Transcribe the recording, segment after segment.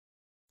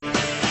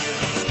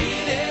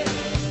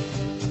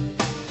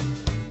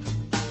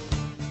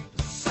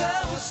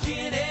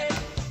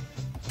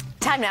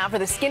Time now for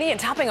the skinny, and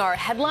topping our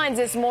headlines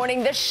this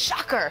morning, the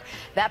shocker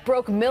that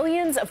broke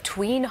millions of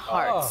tween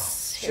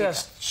hearts. Oh,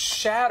 just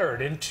shattered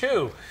in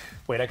two.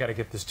 Wait, I got to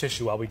get this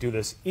tissue while we do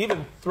this.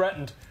 Even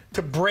threatened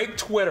to break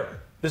Twitter.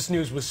 This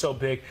news was so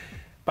big.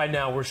 By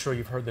now, we're sure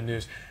you've heard the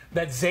news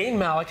that Zayn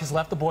Malik has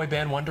left the boy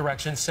band One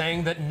Direction,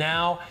 saying that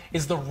now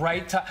is the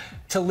right time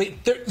to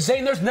leave.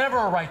 Zayn, there's never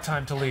a right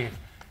time to leave.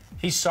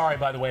 He's sorry,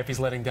 by the way, if he's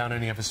letting down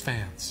any of his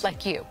fans.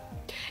 Like you.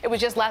 It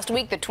was just last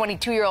week that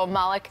 22-year-old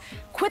Malik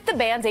quit the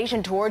band's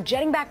Asian tour,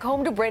 jetting back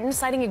home to Britain,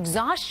 citing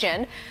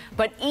exhaustion,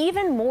 but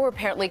even more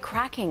apparently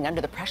cracking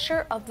under the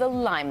pressure of the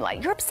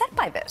limelight. You're upset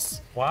by this.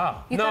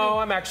 Wow. No,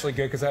 I'm actually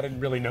good because I didn't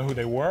really know who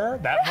they were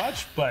that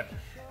much, but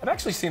I've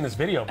actually seen this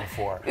video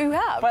before. You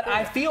have? But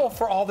I feel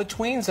for all the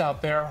tweens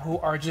out there who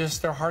are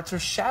just, their hearts are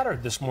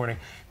shattered this morning.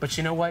 But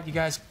you know what, you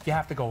guys, you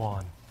have to go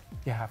on.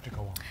 You have to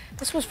go on.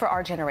 This was for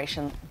our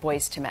generation,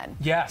 Boys to Men.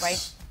 Yes.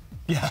 Right?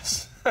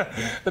 Yes.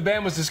 The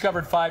band was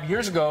discovered 5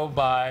 years ago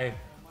by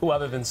who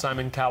other than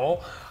Simon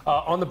Cowell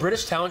on the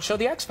British talent show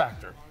The X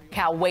Factor.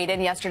 Cal weighed in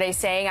yesterday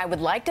saying, I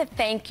would like to say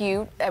thank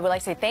you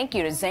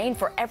to Zayn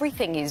for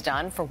everything he's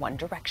done for One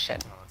Direction.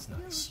 Oh, that's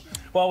nice.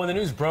 Well, when the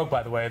news broke,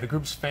 by the way, the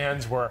group's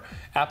fans were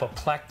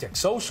apoplectic.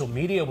 Social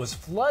media was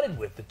flooded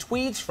with the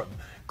tweets from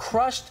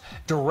crushed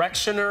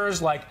Directioners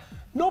like,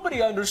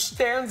 nobody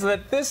understands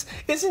that this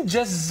isn't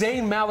just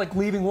Zayn Malik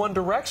leaving One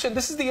Direction.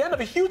 This is the end of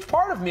a huge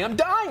part of me. I'm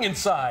dying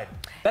inside.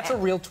 That's a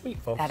real tweet,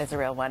 folks. That is a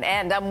real one.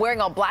 And I'm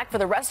wearing all black for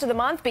the rest of the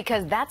month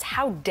because that's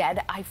how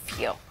dead I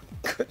feel.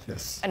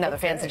 Goodness. Another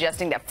fan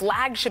suggesting that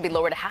flags should be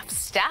lowered to half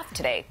staff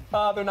today.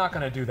 They're not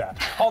going to do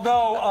that.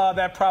 Although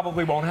that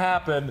probably won't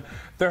happen.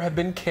 There have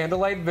been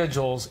candlelight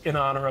vigils in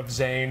honor of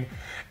Zayn.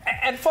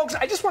 And folks,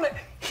 I just want to,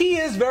 he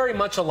is very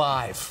much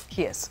alive.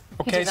 He is.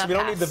 Okay, so we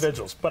don't need the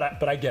vigils, but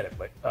I get it,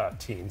 like,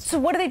 teens. So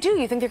what do they do?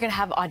 You think they're going to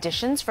have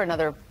auditions for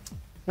another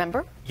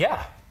member?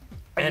 Yeah.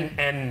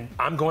 And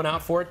I'm going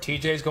out for it.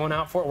 TJ's going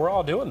out for it. We're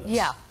all doing this.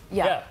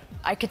 Yeah.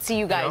 I could see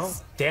you guys. You know,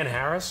 Dan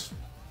Harris.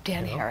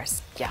 Dan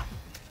Harris, yeah.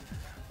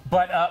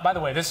 But by the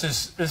way, this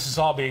is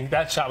all being,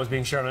 that shot was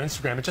being shared on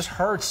Instagram. It just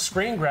hurts.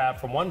 Screen grab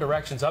from One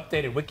Direction's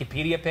updated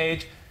Wikipedia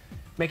page,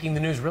 making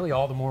the news really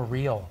all the more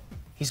real.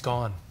 He's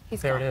gone.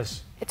 There it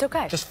is. It's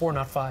okay. Just 4,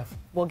 not 5.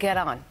 We'll get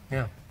on.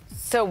 Yeah.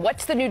 So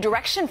what's the new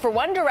direction for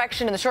One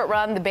Direction? In the short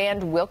run, the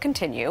band will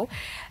continue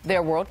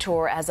their world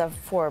tour as a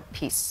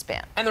 4-piece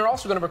span. And they're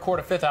also going to record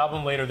a 5th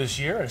album later this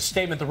year. In a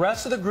statement, the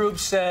rest of the group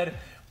said,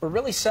 we're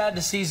really sad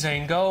to see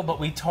Zayn go, but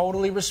we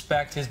totally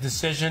respect his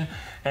decision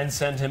and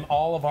send him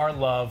all of our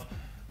love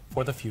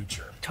for the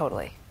future.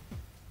 Totally.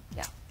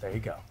 Yeah. There you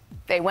go.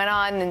 They went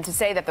on to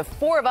say that the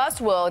 4 of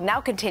us will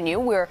now continue.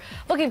 We're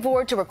looking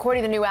forward to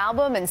recording the new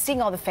album and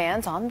seeing all the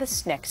fans on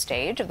this next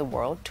stage of the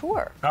world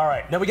tour. All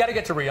right. Now, we got to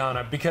get to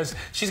Rihanna because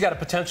she's got a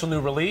potential new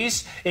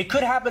release. It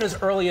could happen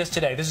as early as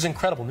today. This is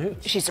incredible news.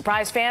 She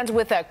surprised fans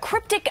with a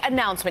cryptic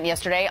announcement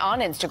yesterday on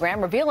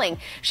Instagram, revealing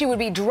she would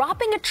be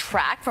dropping a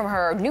track from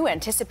her new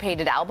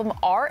anticipated album,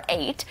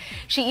 R8.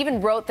 She even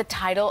wrote the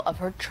title of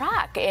her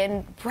track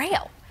in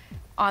Braille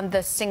on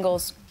the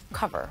single's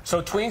cover.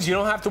 So tweens, you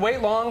don't have to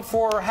wait long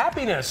for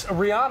happiness.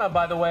 Rihanna,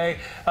 by the way,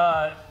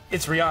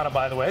 it's Rihanna,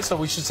 by the way, so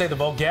we should say the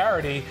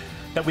vulgarity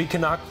that we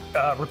cannot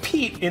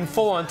repeat in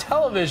full on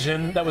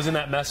television that was in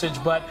that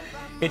message, but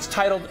it's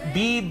titled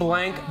Be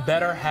Blank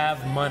Better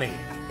Have Money.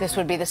 This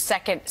would be the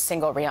second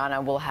single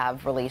Rihanna will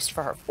have released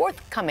for her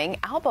forthcoming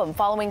album,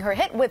 following her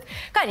hit with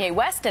Kanye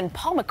West and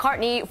Paul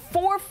McCartney,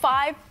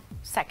 4-5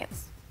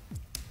 seconds.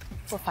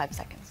 4-5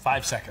 seconds.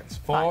 5 seconds.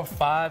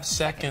 4-5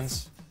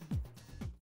 seconds.